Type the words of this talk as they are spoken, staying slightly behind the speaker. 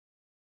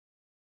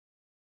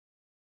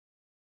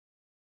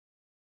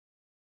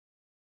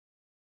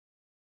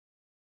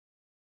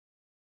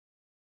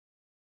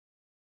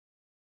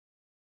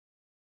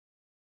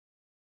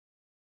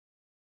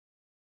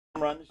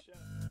Run the show.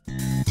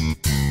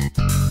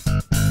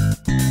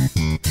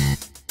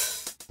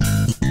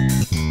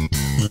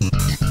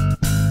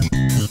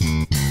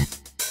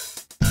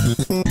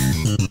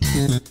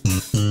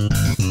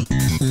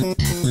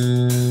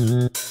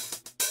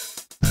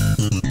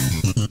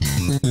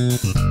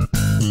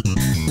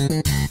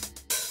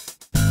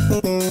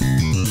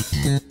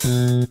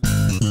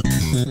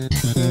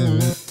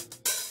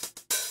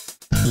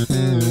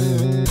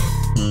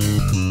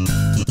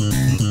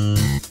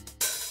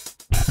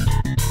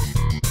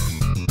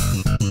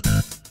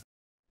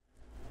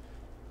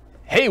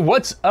 Hey,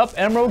 what's up,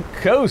 Emerald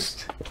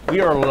Coast?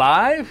 We are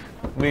live.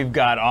 We've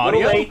got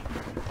audio. Little late.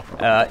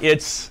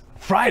 It's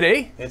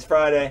Friday. It's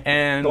Friday.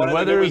 And the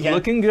weather is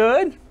looking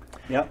good.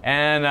 Yep.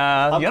 And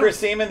I'm Chris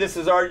Seaman. This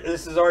is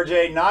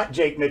RJ, not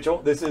Jake Mitchell.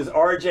 This is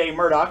RJ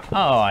Murdoch.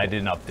 Oh, I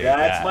didn't update that.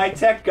 That's my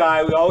tech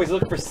guy. We always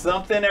look for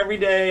something every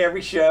day,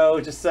 every show,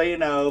 just so you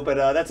know.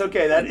 But that's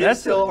okay. That's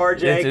still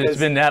RJ. It's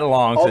been that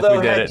long since we did it.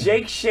 Although had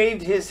Jake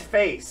shaved his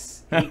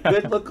face, he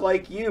could look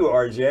like you,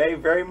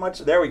 RJ. Very much.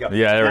 There we go.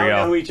 Yeah, there we go. Now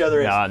we know who each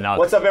other is. No.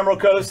 What's up, Emerald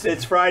Coast?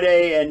 It's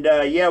Friday, and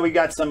yeah, we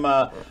got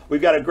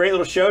we've got a great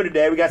little show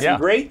today. We got some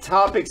great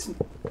topics.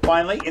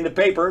 Finally, in the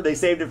paper, they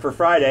saved it for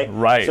Friday.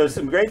 Right. So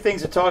some great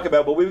things to talk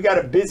about, but we've got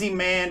a busy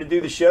man to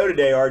do the show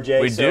today,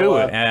 RJ. We do,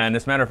 and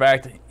as a matter of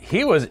fact,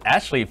 he was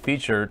actually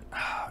featured,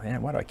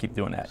 man, why do I keep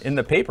doing that? In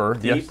the paper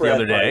the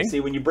other day. Buddy.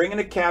 See, when you bring in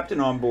a captain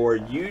on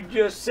board, you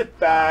just sit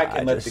back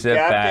and let the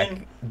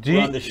captain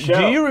run the show.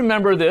 Do you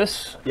remember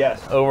this?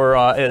 Yes. Over,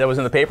 that was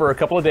in the paper a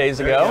couple of days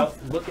ago.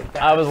 Look at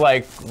that. I was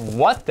like,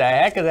 what the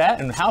heck is that?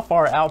 And how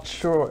far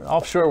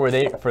offshore were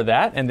they for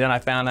that? And then I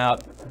found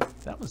out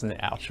that wasn't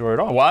outshore at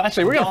all. Well,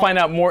 actually, we're going to find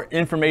out more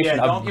information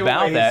about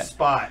that. His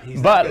spot.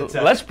 But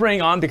let's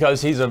bring on,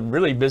 because he's a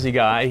really busy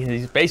guy.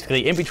 He's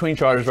basically in between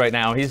charters right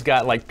now. He's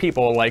got like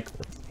people like,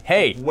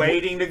 hey,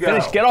 waiting to go.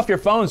 Get off your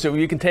phone so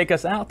you can take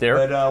us out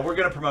there. But we're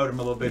going to promote him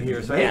a little bit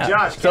here. So hey,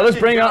 Josh. So let's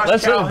bring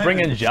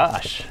in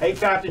Josh. Hey,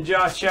 Captain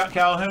Josh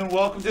Calhoun.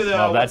 Welcome to the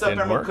What's Up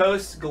Emerald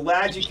Coast.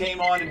 Glad you came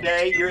on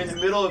today. You're in the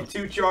middle of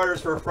 2 charters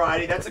for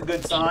Friday. That's a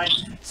good sign.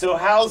 So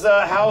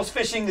how's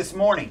fishing this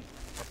morning?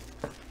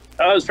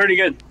 Oh, it was pretty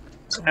good.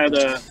 Had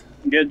a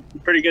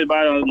pretty good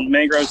bite on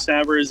mangrove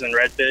snappers and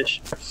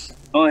redfish.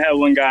 Only had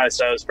one guy,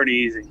 so it was pretty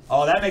easy.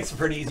 Oh, that makes a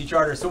pretty easy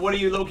charter. So what are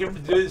you looking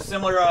to do?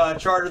 Similar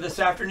charter this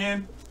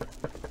afternoon?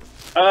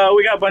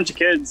 We got a bunch of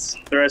kids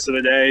the rest of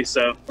the day,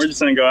 so we're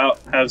just gonna go out,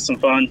 have some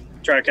fun,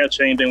 try to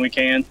catch anything we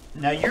can.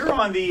 Now you're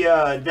on the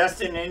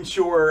Destin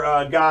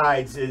Inshore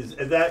guides. Is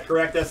that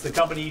correct? That's the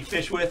company you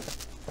fish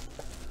with?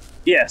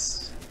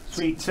 Yes.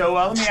 Sweet. So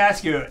let me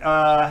ask you.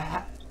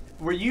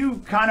 Were you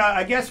kind of,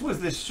 I guess,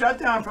 was the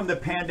shutdown from the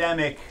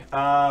pandemic,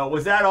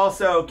 was that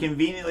also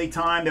conveniently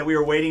timed that we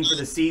were waiting for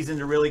the season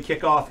to really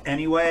kick off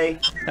anyway?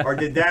 Or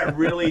did that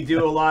really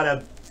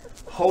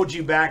hold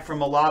you back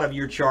from a lot of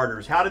your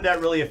charters? How did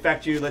that really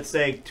affect you, let's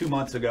say, 2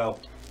 months ago?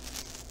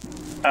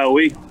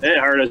 It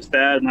hurt us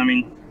bad. I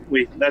mean,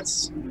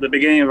 that's the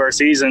beginning of our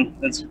season.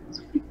 It's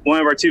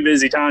one of our 2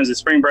 busy times is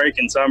spring break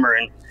and summer.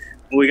 And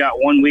we got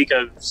 1 week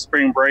of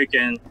spring break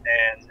and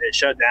it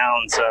shut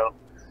down. So,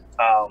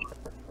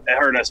 it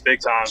hurt us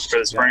big time for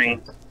the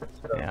spring.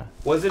 So. Yeah.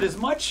 Was it as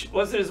much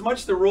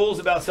the rules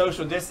about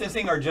social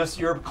distancing, or just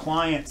your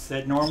clients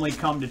that normally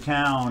come to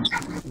town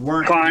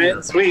weren't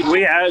clients? Here?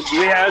 We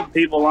had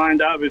people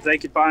lined up. If they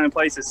could find a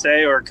place to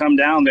stay or come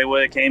down, they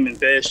would have came and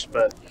fished,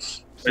 but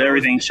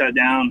everything shut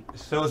down.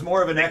 So it was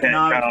more of an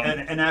economic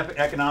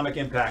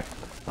impact.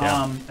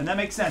 Yeah. And that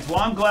makes sense. Well,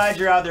 I'm glad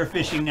you're out there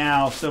fishing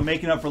now, so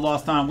making up for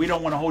lost time. We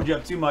don't want to hold you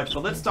up too much,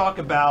 but let's talk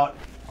about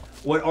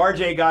what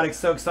RJ got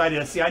so excited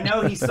to see. I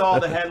know he saw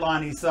the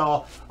headline. He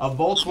saw a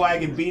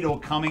Volkswagen Beetle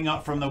coming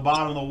up from the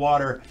bottom of the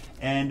water.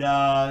 And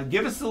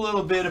give us a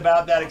little bit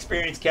about that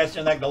experience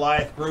catching that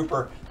Goliath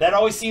grouper. That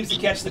always seems to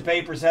catch the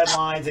paper's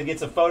headlines and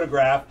gets a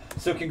photograph.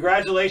 So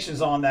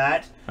congratulations on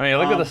that. I mean,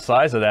 look at the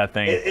size of that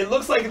thing. It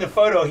looks like in the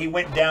photo he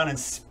went down and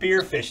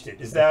spearfished it.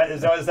 Is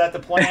that the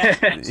plan?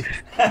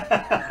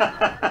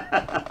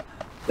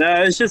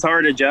 It's just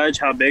hard to judge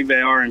how big they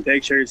are in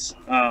pictures.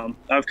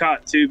 I've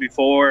caught 2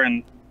 before,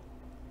 and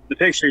the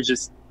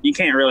pictures you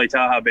can't really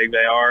tell how big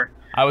they are.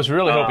 I was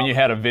really hoping you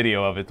had a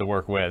video of it to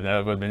work with.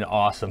 That would have been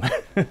awesome.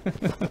 Yeah,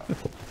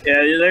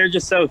 they're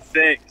just so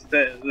thick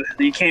that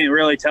you can't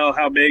really tell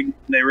how big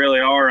they really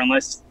are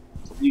unless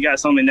you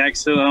got something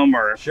next to them.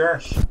 Or sure.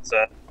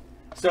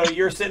 So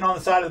you're sitting on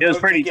the side of the boat. It was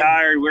pretty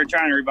tired. We were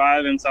trying to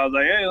revive him, so I was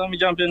like, hey, let me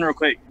jump in real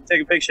quick,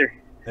 take a picture.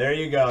 There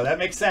you go. That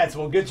makes sense.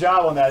 Well, good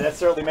job on that. That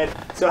certainly made it.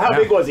 So how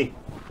big was he?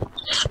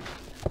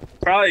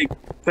 Probably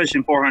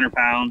pushing 400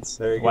 pounds.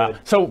 Very good. Wow.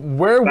 So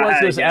where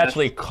was this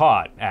actually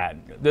caught at?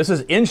 This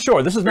is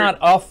inshore. This is not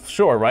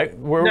offshore, right?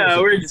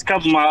 No, we're just a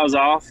couple miles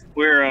off.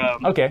 We're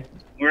okay.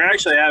 We're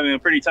actually having a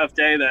pretty tough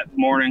day that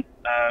morning.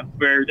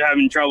 We're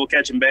having trouble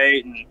catching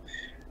bait, and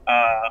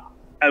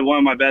had one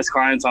of my best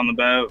clients on the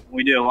boat.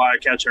 We do a lot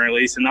of catch and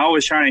release, and I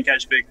always try and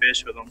catch big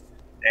fish with them.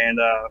 And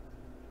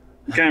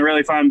couldn't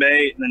really find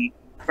bait. And then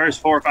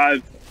first 4 or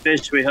 5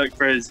 fish we hooked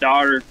for his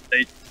daughter,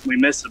 they we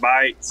missed the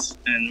bites,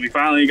 and we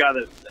finally got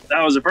it.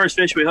 That was the first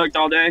fish we hooked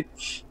all day,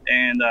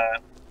 and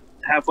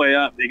halfway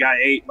up, it got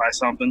ate by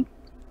something.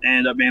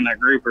 Ended up being that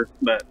grouper,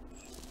 but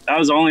that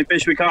was the only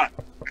fish we caught.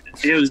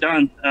 It was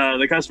done.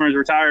 The customers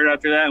were tired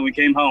after that, and we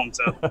came home.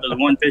 So it was a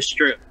one fish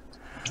trip.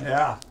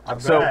 Yeah, I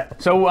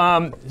bet.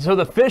 So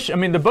the fish. I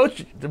mean, the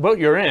boat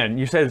you're in.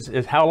 You said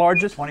is how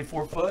large?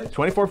 24 foot.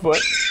 24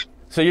 foot.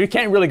 So you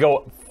can't really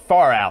go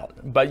far out,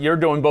 but you're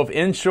doing both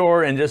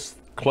inshore and just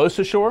close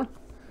to shore.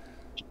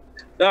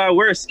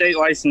 We're a state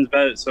licensed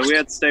boat, so we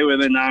have to stay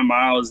within 9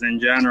 miles in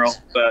general.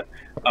 But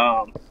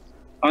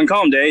on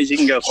calm days, you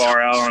can go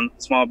far out on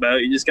a small boat.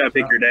 You just got to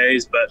pick your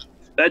days. But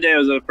that day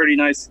was a pretty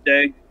nice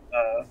day.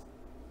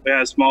 We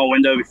had a small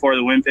window before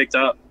the wind picked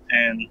up,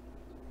 and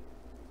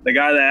the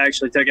guy that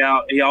actually took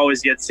out, he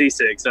always gets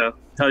seasick, so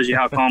tells you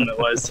how calm it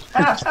was.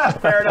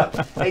 Fair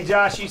enough. Hey,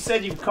 Josh, you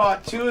said you've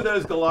caught 2 of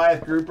those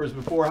Goliath groupers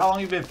before. How long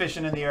have you been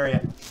fishing in the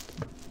area?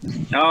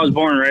 I was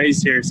born and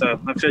raised here, so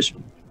I fished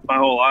my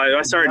whole life.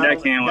 I started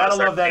deckhand when I started.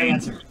 Gotta love that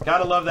answer.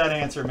 Gotta love that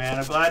answer, man.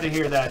 I'm glad to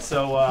hear that.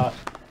 So,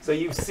 so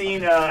you've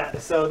seen.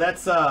 So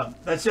that's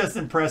just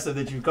impressive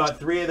that you've caught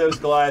 3 of those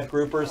Goliath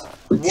groupers.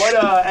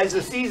 What as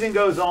the season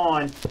goes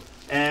on,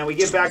 and we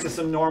get back to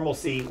some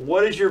normalcy,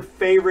 what is your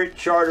favorite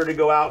charter to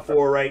go out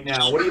for right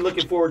now? What are you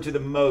looking forward to the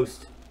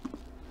most?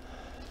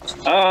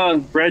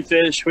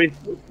 Redfish.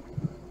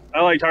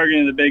 I like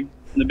targeting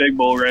the big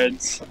bull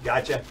reds.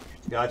 Gotcha.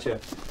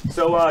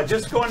 So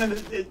just going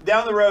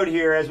down the road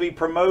here as we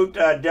promote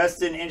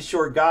Destin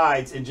Inshore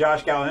Guides and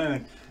Josh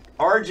Calhoun,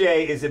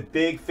 RJ is a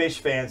big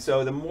fish fan.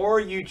 So the more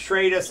you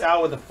trade us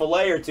out with a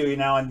fillet or 2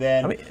 now and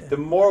then, the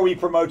more we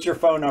promote your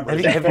phone number.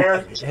 Is that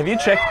fair?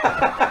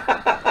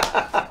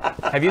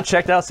 Have you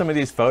checked out some of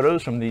these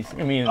photos from these?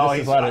 I mean, this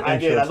is a lot of I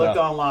did. I looked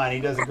stuff. online.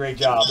 He does a great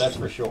job. That's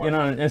for sure. You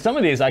know, and some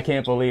of these I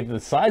can't believe the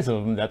size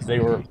of them that they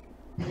were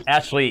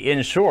actually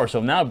inshore.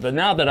 So now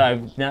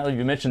that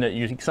you mentioned that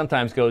you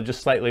sometimes go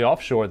just slightly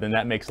offshore, then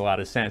that makes a lot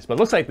of sense. But it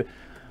looks like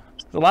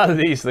a lot of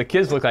these, the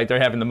kids look like they're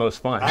having the most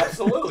fun.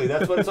 Absolutely,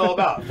 that's what it's all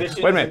about.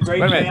 Fishing is a great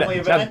family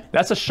event.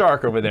 That's a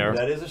shark over there.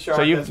 That is a shark.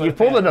 So you've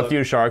pulled in a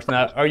few sharks.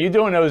 Now, are you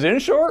doing those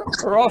inshore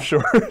or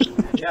offshore?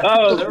 Yeah,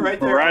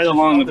 right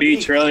along the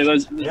beach, really.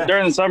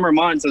 During the summer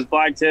months, those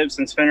black tips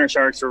and spinner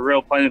sharks are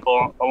real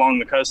plentiful along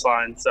the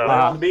coastline. So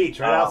right on the beach,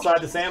 right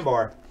outside the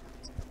sandbar.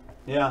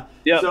 Yeah.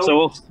 Yep.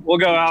 So we'll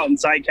go out and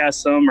sight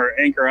cast some or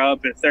anchor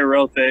up. If they're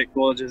real thick,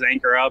 we'll just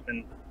anchor up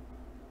and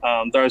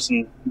throw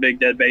some big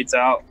dead baits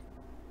out.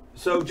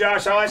 So,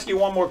 Josh, I'll ask you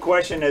one more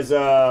question as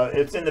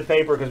it's in the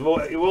paper because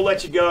we'll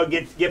let you go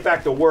get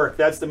back to work.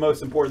 That's the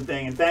most important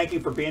thing. And thank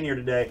you for being here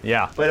today.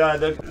 Yeah.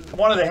 But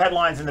one of the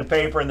headlines in the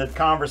paper and the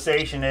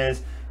conversation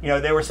is,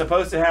 they were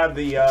supposed to have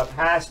the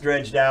pass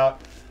dredged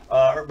out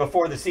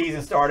before the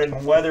season started,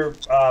 and weather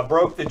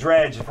broke the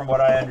dredge, from what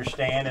I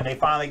understand, and they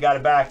finally got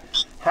it back.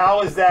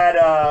 How's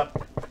that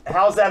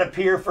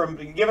appear from?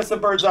 Give us a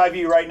bird's eye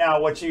view right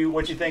now. What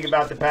you think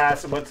about the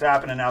pass and what's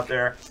happening out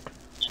there?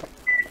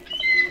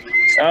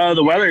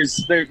 The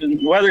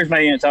weather's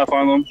making it tough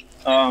on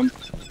them.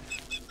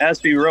 It has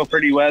to be real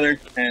pretty weather,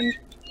 and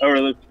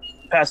over the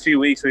past few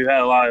weeks we've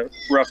had a lot of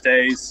rough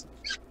days.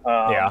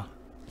 Yeah.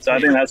 So I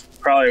think that's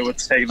probably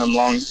what's taking them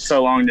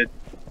so long to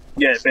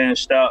get it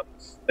finished up.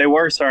 They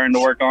were starting to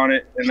work on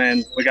it, and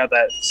then we got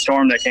that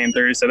storm that came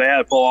through, so they had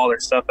to pull all their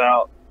stuff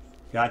out.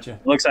 Gotcha.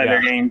 It looks like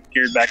they're getting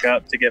geared back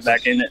up to get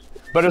back in it.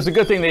 But it was a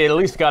good thing they at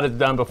least got it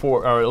done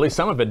before, or at least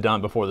some of it done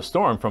before the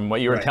storm. From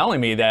what you were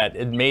telling me, that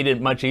it made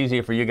it much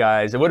easier for you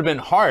guys. It would have been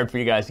hard for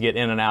you guys to get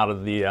in and out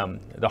of the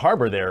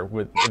harbor there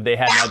if they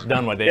had not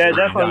done what they it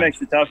definitely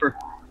makes it tougher.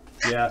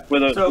 Yeah,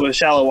 with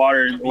shallow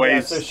water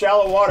waves. Yeah, so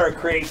shallow water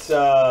creates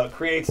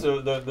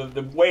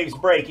the waves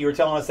break. You were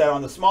telling us that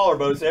on the smaller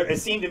boats. It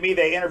seemed to me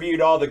they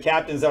interviewed all the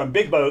captains on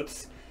big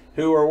boats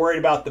who were worried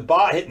about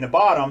hitting the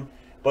bottom,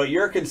 but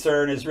your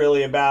concern is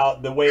really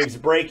about the waves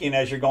breaking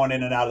as you're going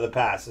in and out of the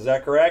pass. Is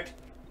that correct?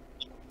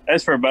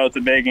 That's for both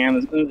the big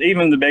and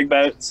even the big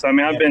boats. I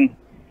mean,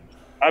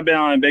 I've been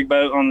on a big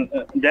boat on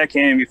a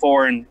deckhand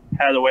before and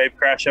had a wave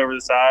crash over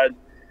the side.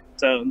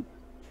 So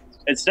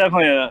it's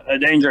definitely a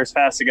dangerous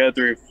pass to go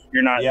through if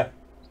you're not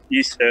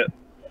used to it.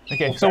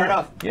 Okay, well, fair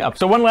enough. Yeah.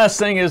 So one last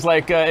thing is,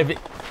 like, if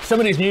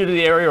somebody's new to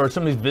the area or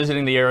somebody's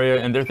visiting the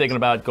area and they're thinking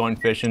about going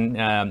fishing,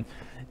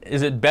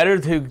 is it better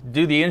to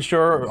do the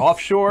inshore or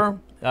offshore?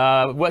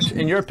 What's,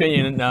 in your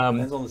opinion?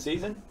 Depends on the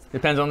season.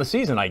 Depends on the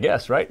season, I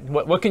guess, right?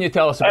 What can you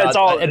tell us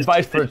about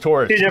advice for a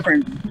tourist?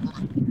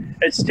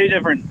 It's two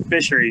different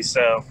fisheries,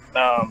 so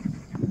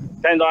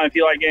depends on if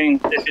you like getting.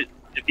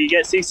 If you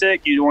get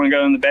seasick, you want to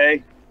go in the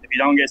bay. If you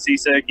don't get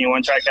seasick, you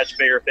want to try to catch a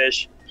bigger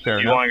fish. Fair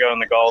you enough. want to go in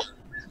the Gulf.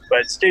 But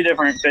it's two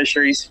different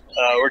fisheries.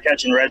 We're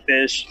catching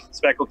redfish,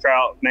 speckled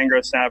trout,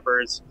 mangrove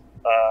snappers,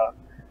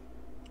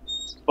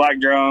 black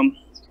drum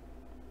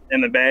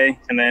in the bay,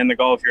 and then in the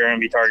Gulf you're going to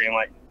be targeting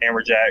like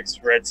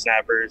amberjacks, red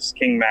snappers,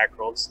 king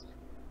mackerels.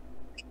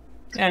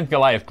 And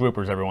Goliath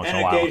groupers every once in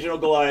a while. And occasional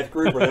Goliath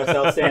grouper. That's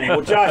outstanding.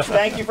 Well, Josh,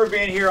 thank you for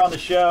being here on the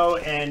show,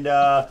 and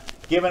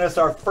giving us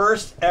our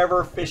first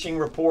ever fishing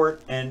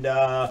report, and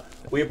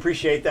we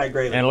appreciate that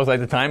greatly. And it looks like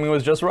the timing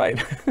was just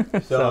right.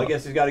 So I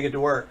guess he's got to get to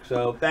work.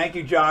 So thank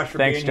you, Josh, for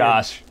being here.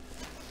 Thanks, Josh.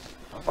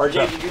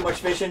 RJ, did you do much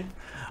fishing?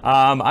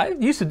 I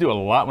used to do a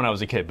lot when I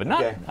was a kid, but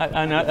not. Okay.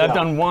 I've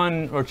done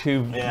 1 or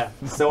 2. Yeah.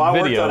 So I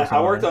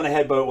worked on a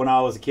headboat when I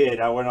was a kid.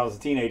 When I was a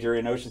teenager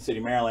in Ocean City,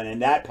 Maryland,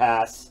 and that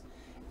pass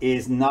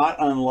is not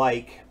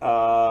unlike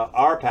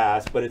our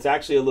pass, but it's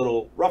actually a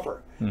little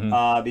rougher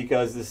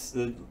because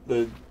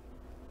the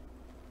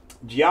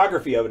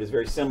geography of it is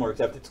very similar,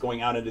 except it's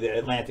going out into the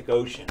Atlantic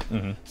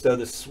Ocean. So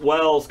the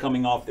swells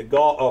coming off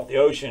the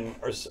ocean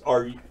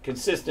are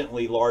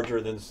consistently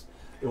larger than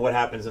what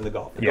happens in the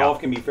Gulf. The Gulf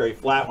can be very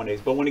flat one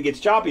days, but when it gets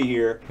choppy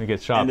here,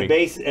 and the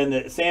base and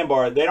the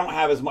sandbar, they don't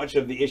have as much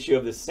of the issue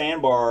of the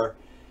sandbar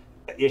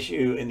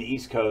issue in the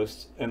East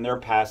Coast and their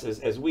passes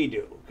as we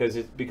do, because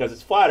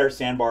it's flatter,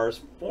 sandbars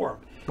form.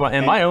 Well,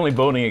 and my only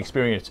boating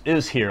experience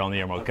is here on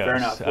the Emerald Coast. Fair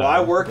enough. Well, I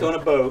worked on a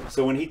boat,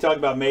 so when he talked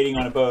about mating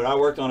on a boat, I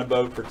worked on a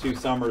boat for 2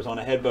 summers on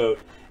a headboat,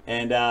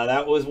 and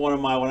that was one of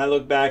my, when I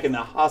look back in the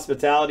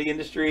hospitality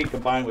industry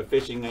combined with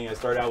fishing, I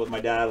started out with my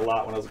dad a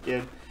lot when I was a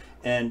kid,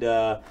 and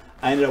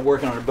I ended up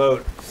working on a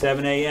boat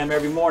 7 a.m.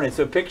 every morning.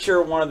 So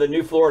picture one of the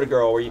New Florida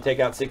Girl where you take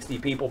out 60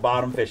 people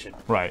bottom fishing.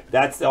 Right.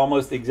 That's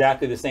almost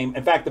exactly the same.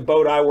 In fact, the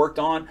boat I worked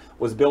on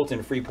was built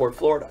in Freeport,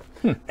 Florida,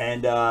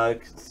 and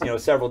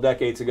several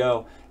decades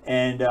ago.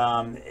 And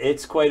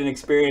it's quite an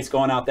experience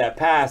going out that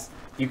pass.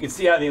 You can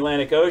see out in the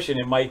Atlantic Ocean,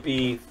 it might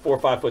be 4 or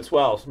 5 foot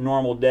swells,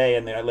 normal day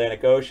in the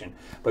Atlantic Ocean.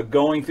 But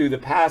going through the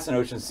pass in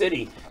Ocean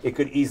City, it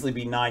could easily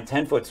be 9,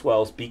 10 foot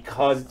swells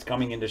because it's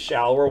coming into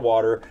shallower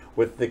water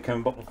with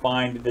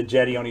the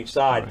jetty on each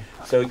side.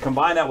 Right. So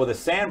combine that with a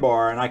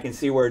sandbar, and I can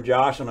see where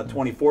Josh on a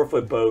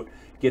 24-foot boat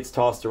gets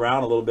tossed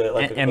around a little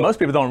bit. And most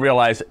people don't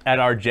realize at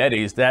our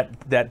jetties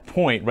that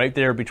point right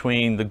there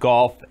between the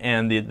Gulf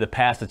and the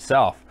pass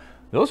itself,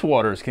 those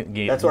waters can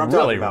get That's what I'm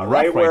really talking about.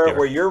 rough Right there.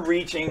 where you're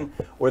reaching,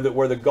 where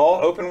the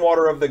Gulf, open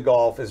water of the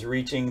Gulf is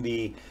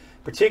reaching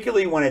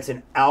particularly when it's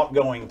an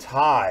outgoing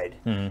tide,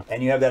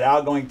 and you have that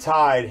outgoing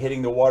tide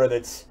hitting the water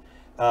that's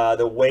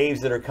the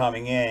waves that are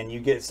coming in. You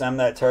get some of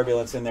that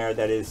turbulence in there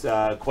that is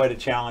quite a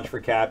challenge for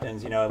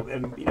captains.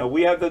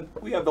 We have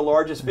the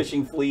largest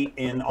fishing fleet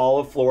in all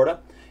of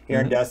Florida here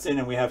in Destin,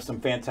 and we have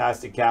some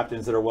fantastic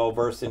captains that are well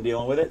versed in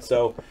dealing with it.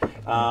 So,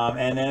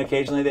 and then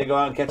occasionally they go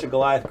out and catch a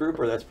Goliath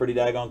grouper. That's pretty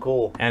daggone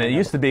cool. And it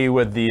used to be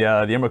with the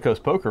Emerald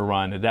Coast Poker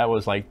Run, that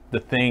was like the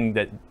thing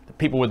that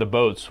people with the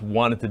boats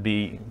wanted to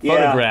be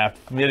photographed,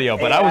 video.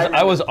 But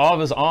I was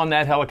on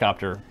that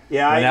helicopter.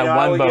 Yeah, I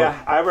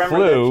remember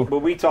flew. That, but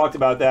we talked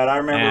about that. I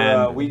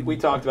remember we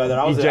talked about that.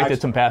 I was ejected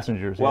some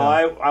passengers. Well,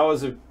 I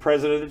was a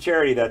president of the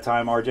charity that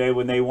time, RJ,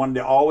 when they wanted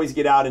to always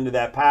get out into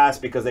that pass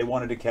because they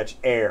wanted to catch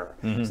air.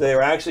 So they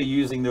were actually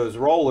using those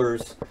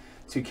rollers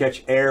to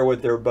catch air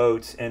with their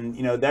boats, and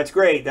that's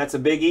great. That's a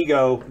big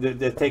ego.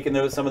 They're taking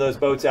some of those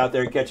boats out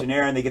there and catching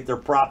air, and they get their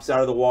props out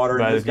of the water.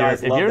 But and those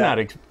guys love that.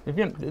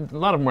 A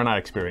lot of them are not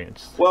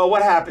experienced. Well,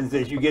 what happens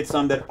is you get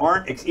some that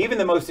aren't even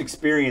the most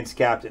experienced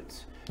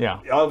captains. Yeah.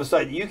 All of a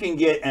sudden, you can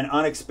get an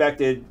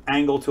unexpected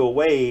angle to a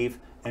wave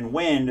and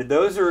wind.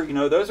 Those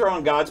are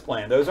on God's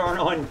plan. Those aren't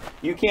on.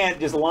 You can't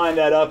just line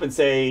that up and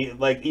say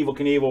like Evel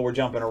Knievel, we're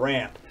jumping a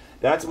ramp.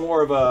 That's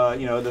more of a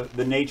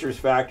the nature's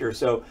factor.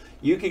 So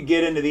you could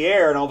get into the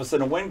air, and all of a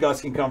sudden a wind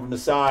gust can come from the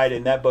side,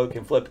 and that boat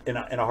can flip in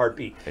a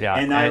heartbeat. Yeah.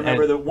 And I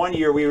remember that one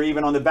year we were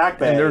even on the back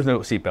bay. And there's no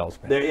seatbelts.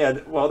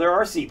 Well, there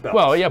are seatbelts.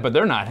 Well, yeah, but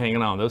they're not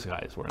hanging on. Those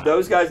guys were not.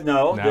 Those guys,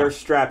 no, they're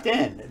strapped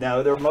in.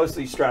 No, they're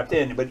mostly strapped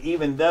in. But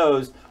even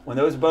those, when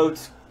those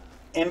boats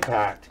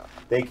impact,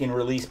 they can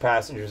release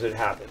passengers. It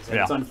happens, and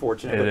it's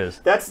unfortunate. It is.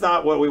 That's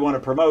not what we want to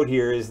promote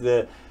here. Is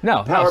the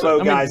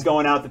powerboat guys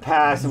going out the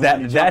pass and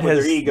wanting to jump with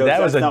their egos?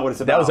 That's not what it's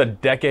about. That was a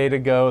decade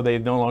ago. They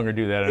no longer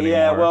do that anymore.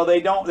 Yeah, well,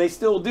 they don't. They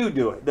still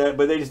do it,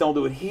 but they just don't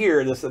do it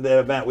here. The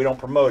event, we don't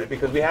promote it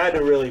because we had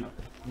to really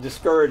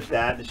discourage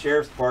that. The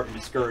sheriff's department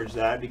discouraged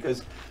that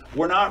because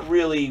we're not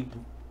really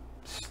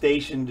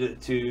stationed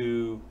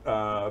to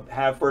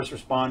have first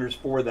responders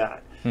for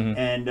that.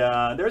 And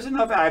there's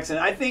enough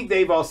accident. I think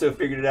they've also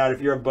figured it out. If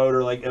you're a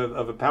boater like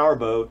of a power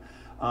boat,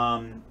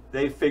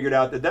 they've figured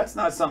out that that's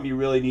not something you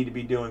really need to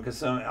be doing.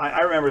 Because I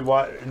remember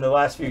in the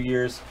last few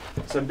years,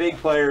 some big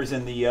players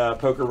in the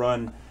poker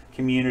run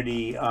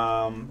community,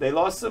 they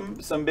lost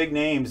some big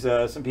names,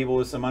 some people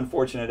with some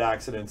unfortunate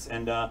accidents.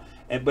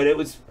 But it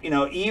was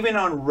even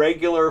on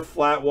regular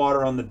flat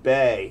water on the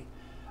bay,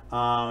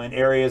 in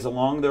areas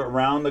around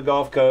the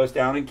Gulf Coast,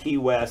 down in Key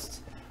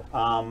West.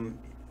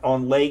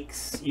 On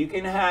lakes, you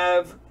can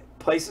have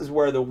places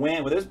where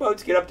those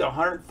boats get up to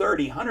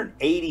 130,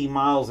 180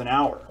 miles an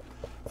hour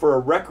for a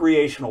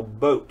recreational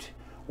boat.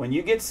 when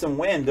you get some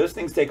wind, those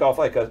things take off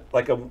like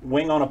a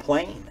wing on a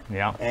plane.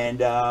 Yeah. And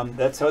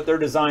that's what they're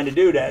designed to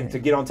do, to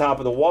get on top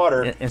of the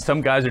water. And some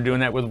guys are doing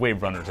that with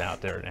wave runners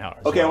out there now.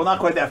 Okay, well, not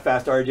quite that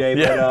fast, RJ,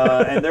 Yeah.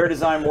 but and they're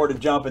designed more to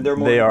jump, and they're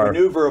more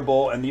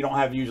maneuverable, and you don't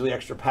have usually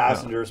extra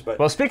passengers. But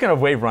well, speaking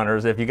of wave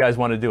runners, if you guys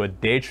want to do a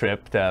day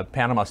trip to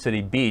Panama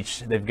City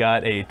Beach, they've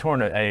got a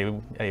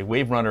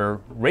wave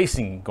runner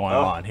racing going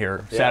on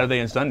here Saturday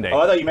and Sunday. Oh,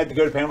 I thought you meant to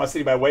go to Panama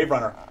City by wave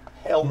runner.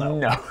 Hell no.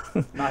 No.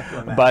 Not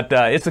doing that. But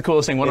it's the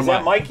coolest thing. Is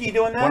that Mikey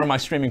doing that? One of my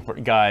streaming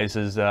guys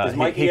is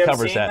Mikey he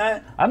covers seen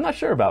that? I'm not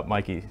sure about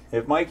Mikey.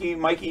 If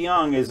Mikey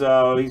Young is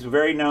he's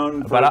very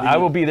known for but I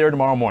will be there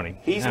tomorrow morning.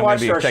 He's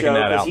watched our show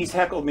because he's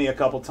heckled me a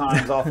couple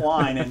times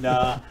offline,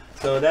 and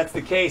so that's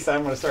the case.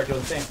 I'm going to start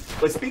doing the same.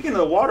 But speaking of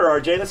the water,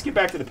 RJ, let's get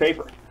back to the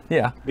paper.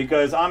 Yeah.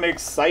 Because I'm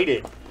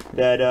excited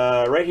that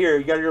right here,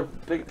 you got your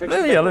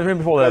picture. Yeah, let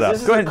me pull that up.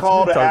 This is a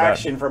call to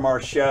action from our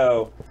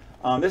show.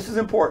 This is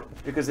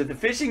important because if the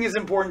fishing is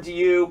important to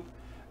you,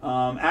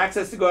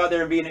 access to go out there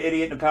and be an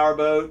idiot in a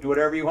powerboat,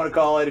 whatever you want to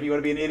call it, if you want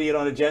to be an idiot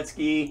on a jet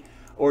ski,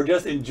 or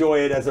just enjoy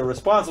it as a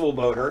responsible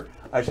boater,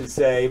 I should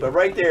say. But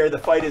right there, the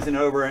fight isn't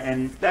over,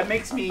 and that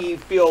makes me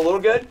feel a little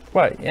good.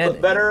 Right, and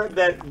but better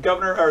that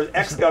governor or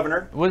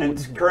ex-governor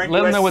and current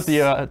let US, them know what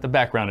the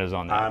background is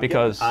on that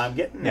because I'm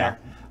getting there.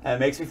 And it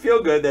makes me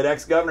feel good that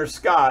ex-governor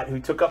Scott, who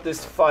took up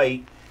this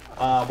fight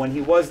when he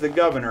was the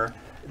governor,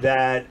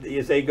 that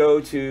as they go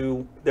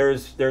to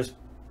there's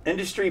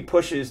industry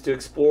pushes to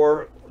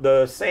explore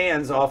the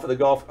sands off of the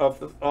Gulf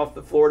off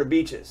the Florida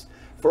beaches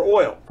for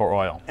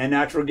oil and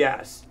natural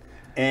gas.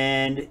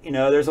 And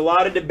there's a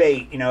lot of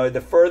debate.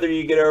 The further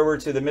you get over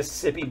to the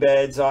Mississippi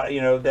beds,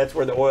 that's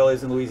where the oil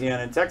is in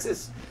Louisiana and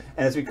Texas.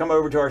 And as we come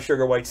over to our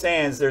sugar white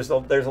sands, there's a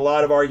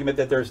lot of argument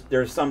that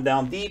there's some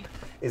down deep.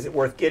 Is it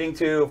worth getting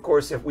to? Of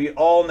course, if we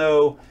all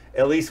know,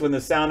 at least when the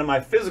sound of my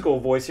physical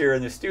voice here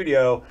in the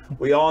studio,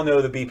 we all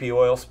know the BP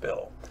oil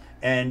spill.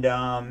 And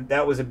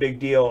that was a big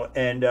deal.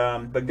 And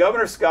but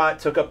Governor Scott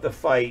took up the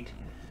fight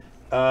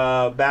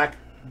back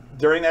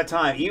during that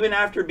time. Even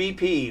after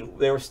BP,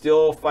 they were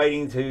still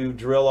fighting to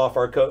drill off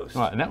our coast.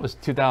 Right, and that was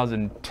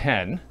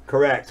 2010.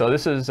 Correct. So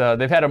this is,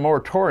 they've had a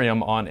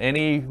moratorium on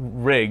any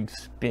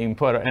rigs being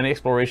put, any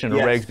exploration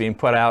of rigs being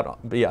put out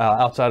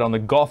outside on the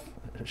Gulf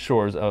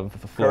shores of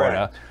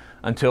Florida. Correct.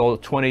 Until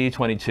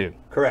 2022.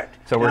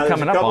 Correct. So we're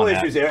coming up on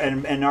that. There's a couple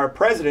issues there, and our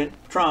president,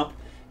 Trump,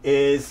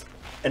 is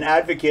an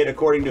advocate,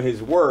 according to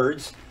his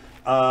words,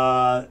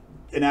 an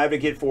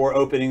advocate for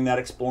opening that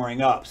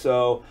exploring up.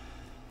 So,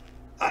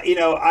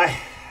 I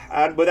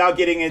without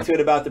getting into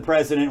it about the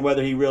president,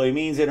 whether he really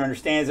means it,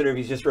 understands it, or if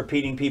he's just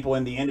repeating people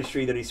in the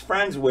industry that he's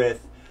friends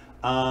with,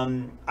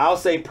 I'll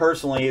say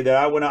personally that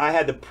I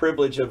had the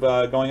privilege of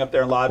going up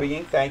there and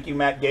lobbying. Thank you,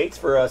 Matt Gates,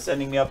 for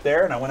sending me up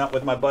there. And I went up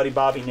with my buddy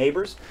Bobby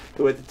Neighbors,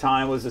 who at the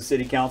time was a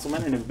city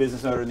councilman and a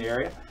business owner in the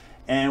area.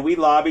 And we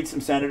lobbied some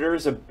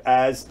senators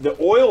as the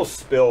oil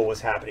spill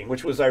was happening,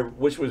 which was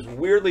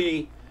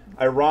weirdly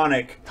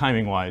ironic.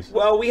 Timing-wise.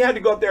 Well, we had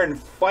to go up there and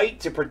fight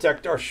to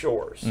protect our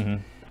shores. Mm-hmm.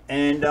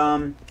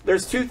 And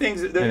there's two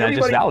things. And that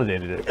just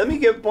validated it. Let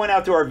me point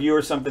out to our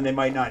viewers something they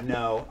might not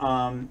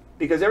know.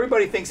 Because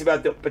everybody thinks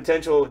about the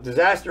potential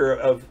disaster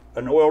of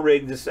an oil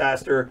rig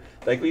disaster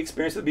like we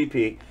experienced with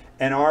BP,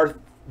 and our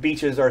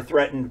beaches are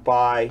threatened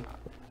by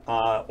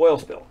oil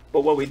spill.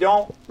 But what we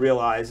don't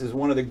realize is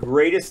one of the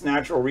greatest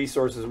natural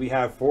resources we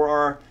have for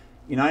our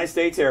United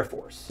States Air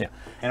Force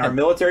and our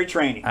military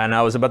training. And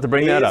I was about to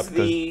bring that up.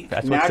 The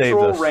that's what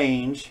natural saved us.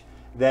 range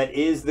that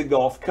is the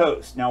Gulf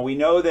Coast. Now we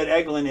know that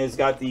Eglin has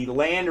got the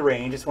land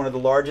range. It's one of the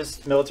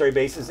largest military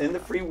bases in the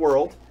free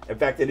world. In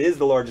fact, it is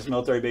the largest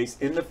military base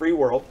in the free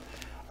world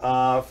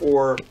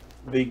for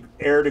the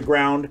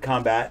air-to-ground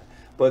combat.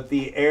 But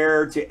the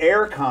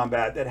air-to-air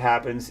combat that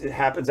happens, it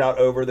happens out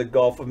over the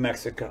Gulf of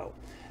Mexico.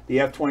 The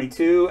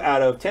F-22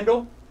 out of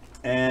Tyndall,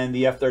 and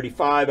the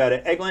F-35 out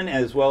of Eglin,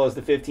 as well as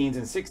the 15s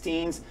and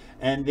 16s,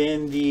 and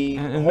then the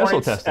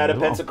Hornets out of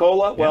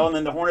Pensacola. Well, and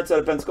then the Hornets out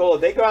of Pensacola,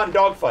 they go out and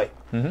dogfight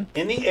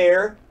in the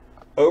air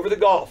over the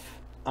Gulf.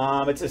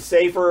 It's a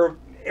safer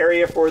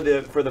area for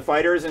the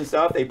fighters and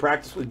stuff. They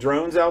practice with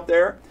drones out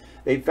there.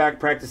 They in fact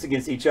practice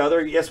against each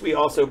other. Yes, we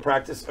also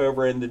practice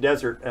over in the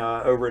desert,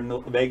 over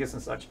in Vegas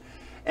and such.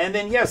 And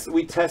then yes,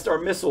 we test our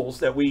missiles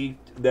that we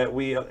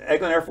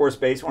Eglin Air Force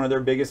Base. One of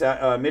their biggest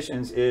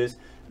missions is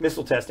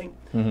missile testing.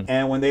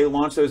 And when they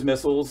launch those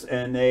missiles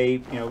and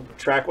they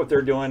track what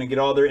they're doing and get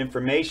all their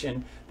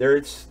information,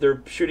 they're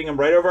shooting them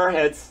right over our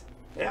heads,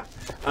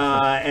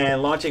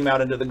 and launching them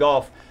out into the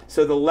Gulf.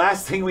 So the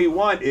last thing we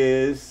want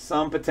is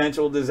some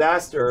potential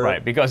disaster.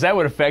 Right, because that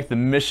would affect the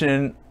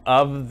mission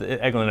of the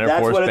Eglin Air Force Base.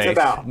 That's what it's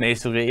about.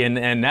 Basically,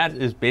 and that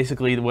is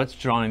basically what's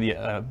drawing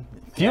the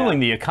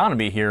fueling the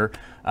economy here.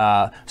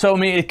 So I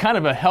mean, it kind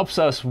of helps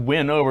us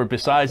win over.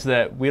 Besides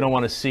that, we don't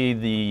want to see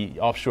the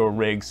offshore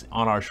rigs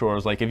on our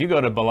shores. Like if you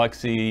go to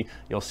Biloxi,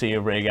 you'll see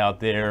a rig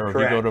out there. Or if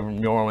you go to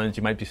New Orleans,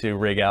 you might see a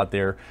rig out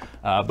there.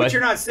 But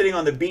you're not sitting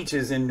on the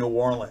beaches in New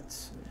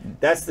Orleans.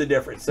 That's the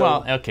difference. So,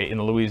 well, okay, in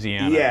the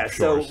Louisiana yeah,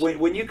 shores. so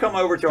when you come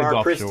over to our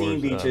Gulf pristine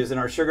shores, beaches and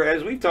our sugar,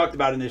 as we've talked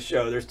about in this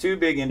show, there's two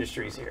big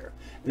industries here.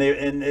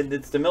 And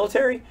it's the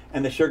military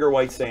and the sugar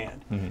white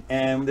sand.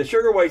 And the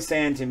sugar white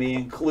sand to me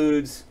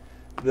includes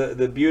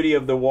the beauty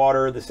of the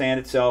water, the sand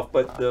itself,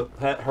 but the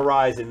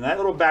horizon, that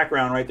little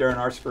background right there on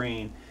our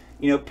screen.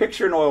 You know,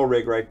 picture an oil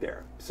rig right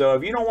there. So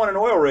if you don't want an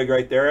oil rig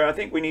right there, I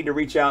think we need to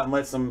reach out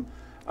and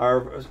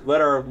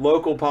let our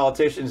local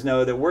politicians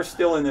know that we're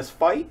still in this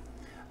fight.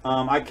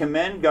 I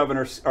commend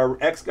our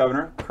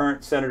ex-governor,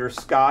 current Senator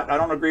Scott. I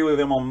don't agree with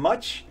him on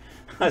much,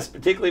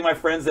 particularly my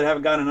friends that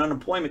haven't gotten an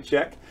unemployment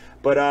check.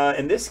 But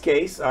in this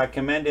case, I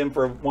commend him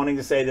for wanting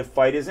to say the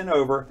fight isn't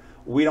over.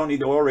 We don't need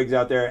the oil rigs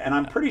out there. And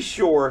I'm pretty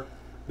sure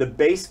the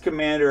base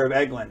commander of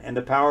Eglin and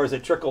the powers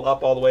that trickle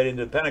up all the way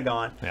into the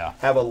Pentagon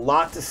have a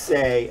lot to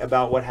say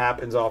about what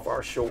happens off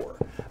our shore.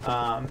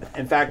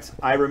 In fact,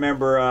 I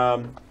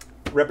remember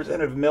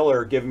Representative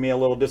Miller giving me a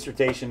little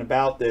dissertation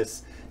about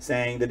this,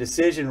 saying the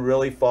decision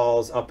really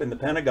falls up in the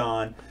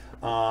Pentagon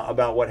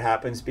about what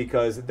happens,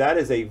 because that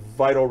is a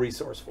vital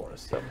resource for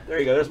us. So there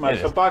you go. There's my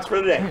soapbox for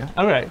today. Yeah.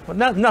 All right.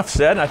 Well, enough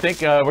said. I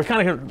think we're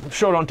kind of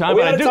short on time. Are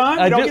we out of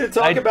time? We don't get to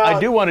talk about... I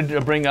do want to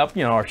bring up,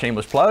 our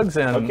shameless plugs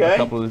and a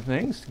couple of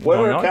things.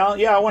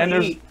 Yeah, I want to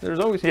eat. There's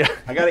always,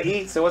 I got to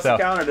eat. So what's the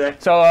counter today?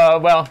 So,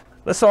 well,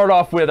 let's start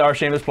off with our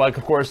shameless plug.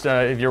 Of course,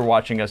 if you're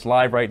watching us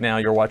live right now,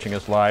 you're watching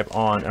us live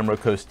on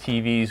Emerald Coast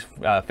TV's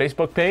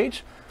Facebook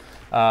page.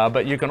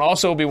 But you can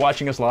also be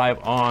watching us live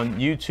on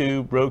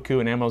YouTube, Roku,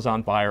 and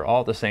Amazon Fire all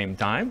at the same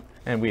time.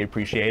 And we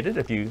appreciate it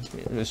if you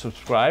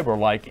subscribe or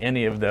like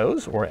any of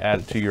those or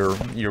add it to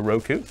your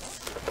Roku.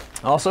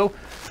 Also,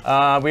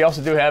 we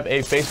also do have a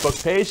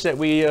Facebook page that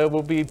we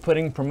will be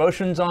putting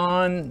promotions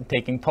on,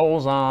 taking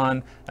polls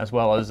on, as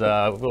well as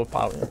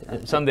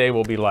someday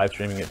we'll be live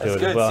streaming it too.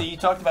 As well. So you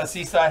talked about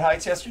Seaside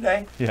Heights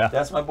yesterday? Yeah.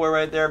 That's my boy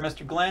right there.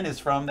 Mr. Glenn is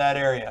from that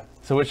area.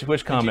 So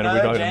which comment are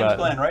we talking James about?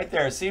 Glenn, right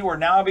there. See, we're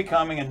now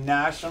becoming a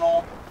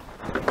national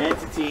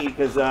entity,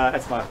 because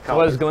that's my color.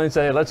 What does Glenn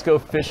say? Let's go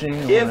fishing.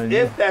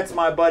 If that's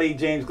my buddy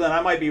James Glenn,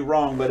 I might be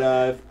wrong, but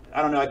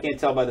I don't know. I can't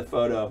tell by the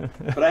photo.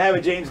 But I have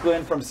a James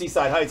Glenn from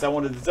Seaside Heights. I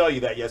wanted to tell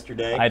you that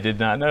yesterday. I did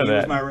not know that. He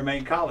was my roommate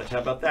in college. How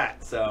about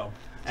that? So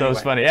anyway,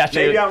 it's funny.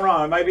 Actually, maybe I'm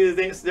wrong. It might be the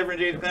different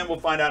James Glenn. We'll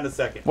find out in a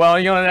second.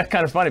 Well, that's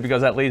kind of funny,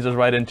 because that leads us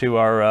right into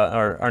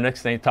our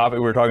next topic.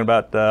 We were talking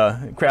about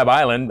Crab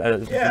Island.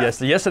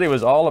 Yes, yesterday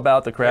was all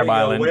about the Crab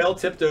Island. Whale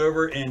tipped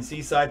over in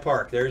Seaside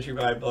Park. There's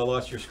I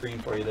lost your screen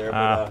for you there.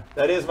 But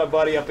that is my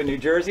buddy up in New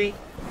Jersey,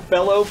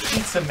 fellow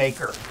pizza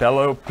maker.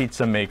 Fellow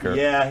pizza maker.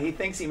 Yeah, he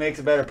thinks he makes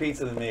a better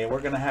pizza than me.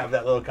 We're going to have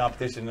that little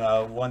competition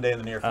one day in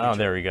the near future. Oh,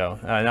 there we go.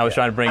 And I was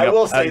trying to bring up... I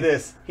will say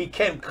this. He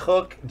can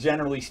cook,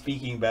 generally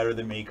speaking, better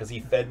than me, because he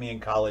fed me in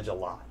college a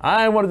lot.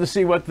 I wanted to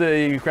see what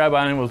the Crab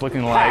Island was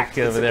looking like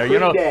over there.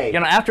 Day.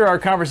 After our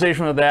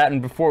conversation with that,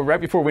 and right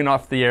before we went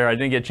off the air, I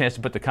didn't get a chance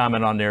to put the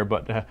comment on there,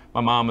 but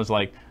my mom was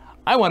like,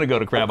 I want to go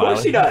to Crab Island. Of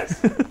course she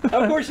does.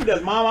 Of course she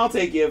does. Mom, I'll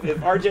take you. If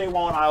RJ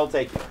won't, I'll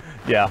take you.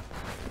 Yeah.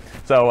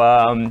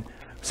 So,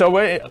 so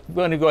we're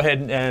going to go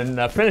ahead and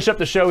finish up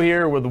the show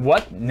here with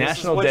what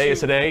National Day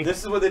is today.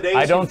 This is what the day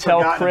I don't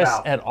tell Chris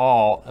about. At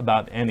all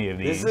about any of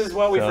these. This is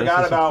what we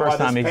forgot about while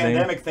this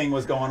pandemic thing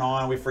was going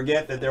on. We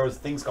forget that there was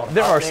things called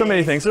There are so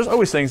many things. There's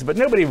always things, but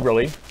nobody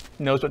really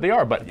knows what they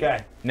are. But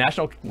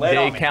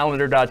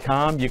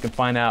nationaldaycalendar.com, you can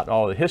find out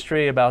all the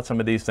history about some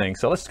of these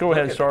things. So let's go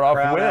ahead and start off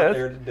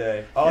with.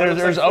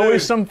 There's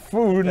always some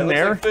food in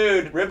there. Like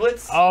food,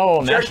 riblets.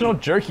 Oh, jerky. National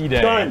Jerky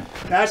Day. Done.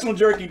 National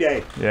Jerky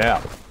Day.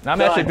 Yeah. I've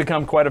actually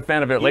become quite a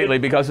fan of it lately,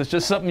 because it's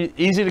just something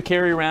easy to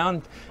carry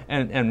around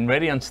and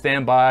ready on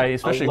standby,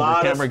 especially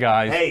for camera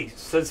guys. Hey,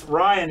 since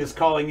Ryan is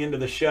calling into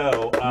the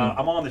show,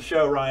 I'm on the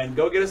show, Ryan.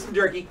 Go get us some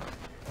jerky,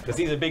 because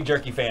he's a big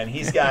jerky fan.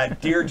 He's got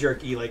deer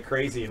jerky like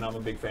crazy, and I'm a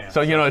big fan. So,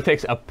 it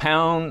takes a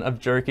pound of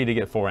jerky to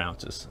get 4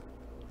 ounces,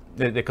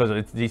 because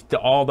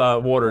all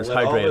the water is hydrated out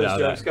of that. Let all those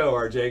jokes go,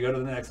 RJ. Go to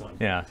the next one.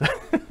 Yeah.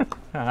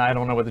 I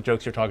don't know what the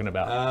jokes you're talking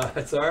about.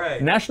 That's all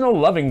right. National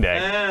Loving Day.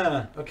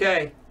 Yeah,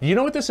 okay. Do you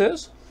know what this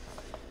is?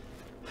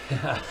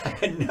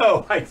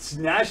 No, it's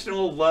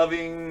National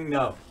Loving,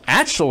 no.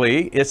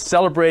 Actually, it's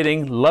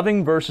celebrating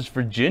Loving versus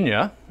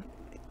Virginia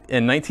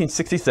in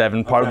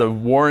 1967, part of the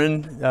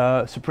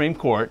Warren Supreme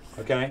Court,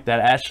 that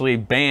actually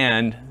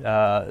banned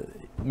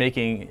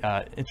making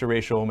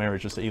interracial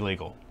marriages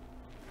illegal.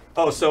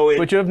 Oh, so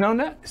would you have known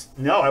that?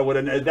 No, I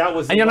wouldn't. That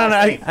was his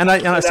last name.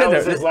 That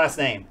was his last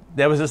name.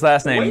 That was his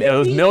last name. It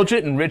was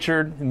Mildred and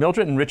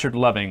Richard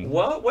Loving.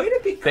 What? Way to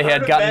be. They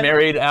had gotten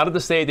married out of the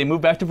state. They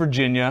moved back to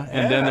Virginia,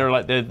 and then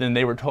then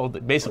they were told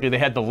that basically they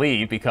had to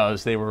leave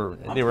because they were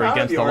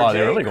against the law.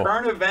 They were illegal.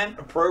 Current event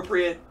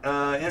appropriate. So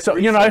I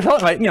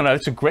thought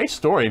it's a great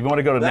story. If you want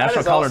to go to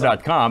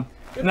nationalcolor.com,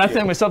 and I think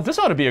to myself, this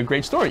ought to be a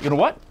great story. You know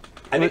what?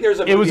 I think there's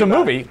a movie. It was a about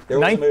movie. it. There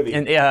was a movie.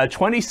 In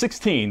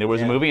 2016, there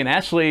was a Yeah. movie, and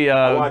actually,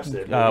 I watched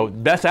it.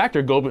 Best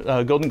Actor,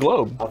 Golden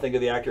Globe. I'll think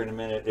of the actor in a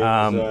minute. It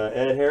was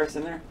Ed Harris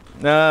in there?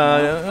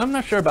 I'm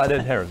not sure about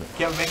Ed Harris.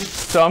 Kevin Bacon?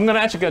 So I'm going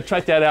to actually go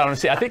check that out and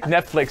see. I think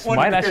Netflix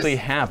might actually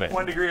have it.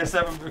 1 degree of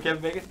 7 for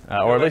Kevin Bacon?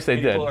 Or at least they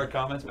Can you did. pull our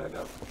comments back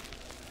up?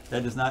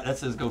 That does not. That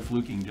says go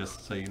fluking,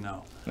 just so you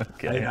know.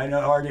 Okay. I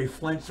know RJ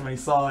flinched when he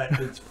saw it.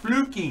 It's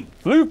fluking.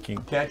 Fluking.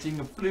 Catching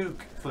a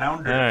fluke.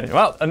 Flounder. All right.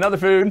 Well, another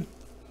food.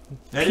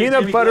 That is Peanut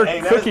Jimmy butter Glenn.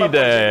 Hey, that is cookie my buddy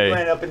day. Jimmy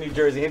Glenn up in New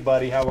Jersey. Hey,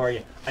 buddy, how are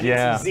you? I need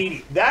Yeah. some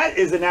ziti. That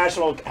is a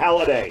national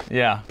holiday.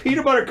 Yeah.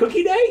 Peanut butter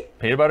cookie day?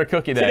 Peanut butter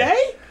cookie day.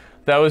 Today?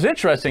 That was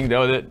interesting,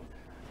 though, that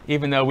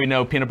even though we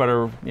know peanut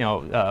butter,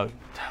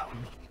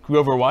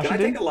 Grover Can I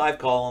Washington take a live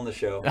call on the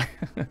show?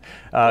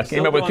 came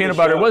still up with doing peanut the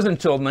butter. It show? wasn't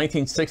until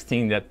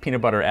 1916 that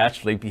peanut butter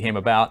actually became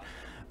about.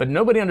 But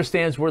nobody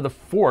understands where the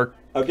fork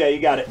Okay,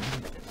 you got it.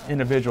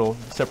 individual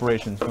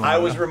separations going I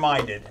on. was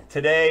reminded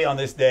today on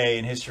this day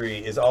in history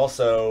is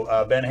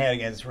also Ben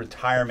Hannigan's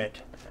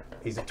retirement.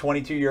 He's a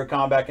 22-year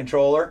combat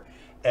controller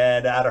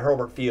and out of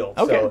Herbert Field.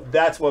 Okay. So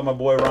that's what my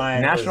boy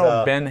Ryan National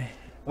was, Ben.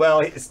 well,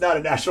 it's not a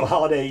national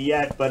holiday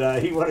yet,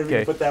 but he wanted me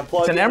to put that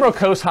plug It's an in. Emerald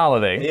Coast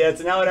holiday. Yeah,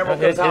 it's now an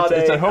Emerald Coast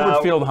holiday. It's a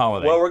Herbert Field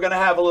holiday. Well, we're going to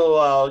have a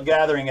little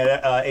gathering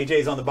at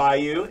AJ's on the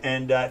Bayou,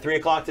 and 3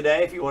 o'clock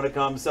today, if you want to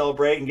come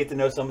celebrate and get to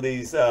know some of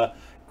these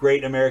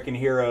great American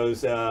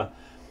heroes.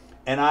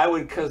 And I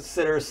would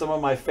consider some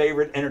of my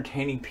favorite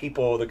entertaining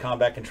people of the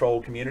combat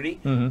control community.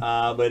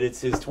 But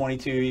it's his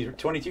 22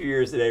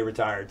 years today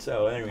retired.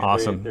 So anyway,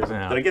 Awesome. Did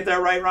Yeah. I get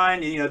that right,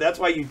 Ryan? You know, that's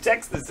why you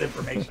text this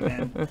information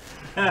in.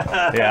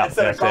 Yeah, Instead of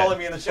that's calling it.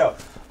 me on the show.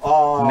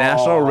 Oh,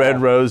 National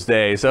Red Rose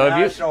Day. So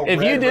National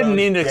if you Red didn't Rose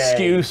need an Day.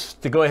 excuse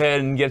to go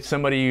ahead and get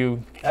somebody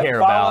you that care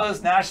about,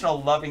 follows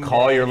National Loving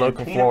call Day your and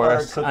local peanut butter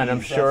florist, and I'm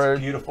cookies. sure, That's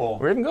beautiful.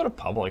 or even go to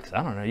Publix.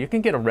 I don't know. You can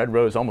get a red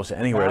rose almost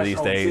anywhere these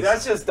National- days. See,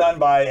 that's just done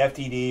by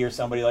FTD or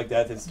somebody like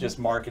that. That's just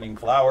marketing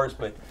flowers.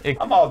 But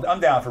I'm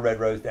down for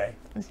Red Rose Day.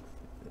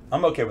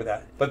 I'm okay with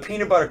that. But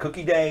peanut butter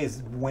cookie day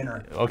is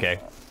winner. Okay,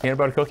 peanut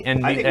butter cookie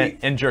and I think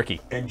and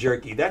jerky. And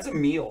jerky. That's a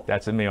meal.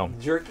 That's a meal.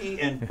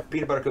 Jerky and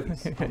peanut butter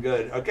cookies.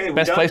 Good. Okay. we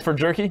Best done? place for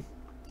jerky?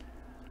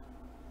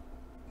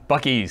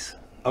 Buc-ee's.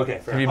 Okay.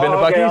 Fair. Have you been to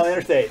okay, Buc-ee's? on the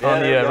interstate.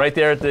 On Yeah, the right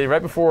there at the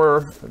right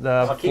before I'll the keep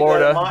that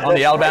Florida in mind. on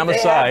the That's Alabama right.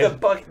 side.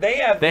 They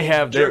have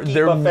They jerky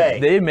buffet.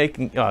 they make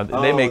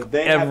they make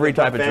they have every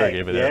the type of buffet.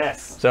 jerky over there.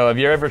 Yes. So if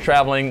you're ever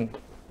traveling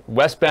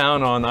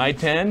westbound on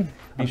I-10,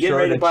 be I'm getting sure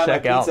ready to to buy my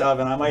check out pizza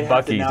oven. I might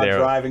have to Buc-ee's now there.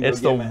 drive and go It's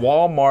the get it.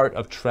 Walmart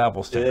of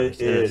travel centers.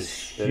 It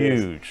is. It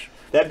is huge.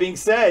 That being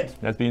said,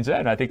 That being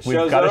said, I think we've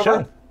show's got a over.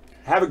 show.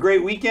 Have a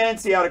great weekend.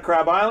 See you out at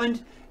Crab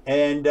Island.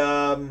 And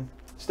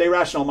stay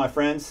rational, my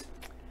friends.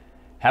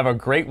 Have a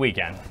great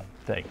weekend.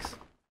 Thanks.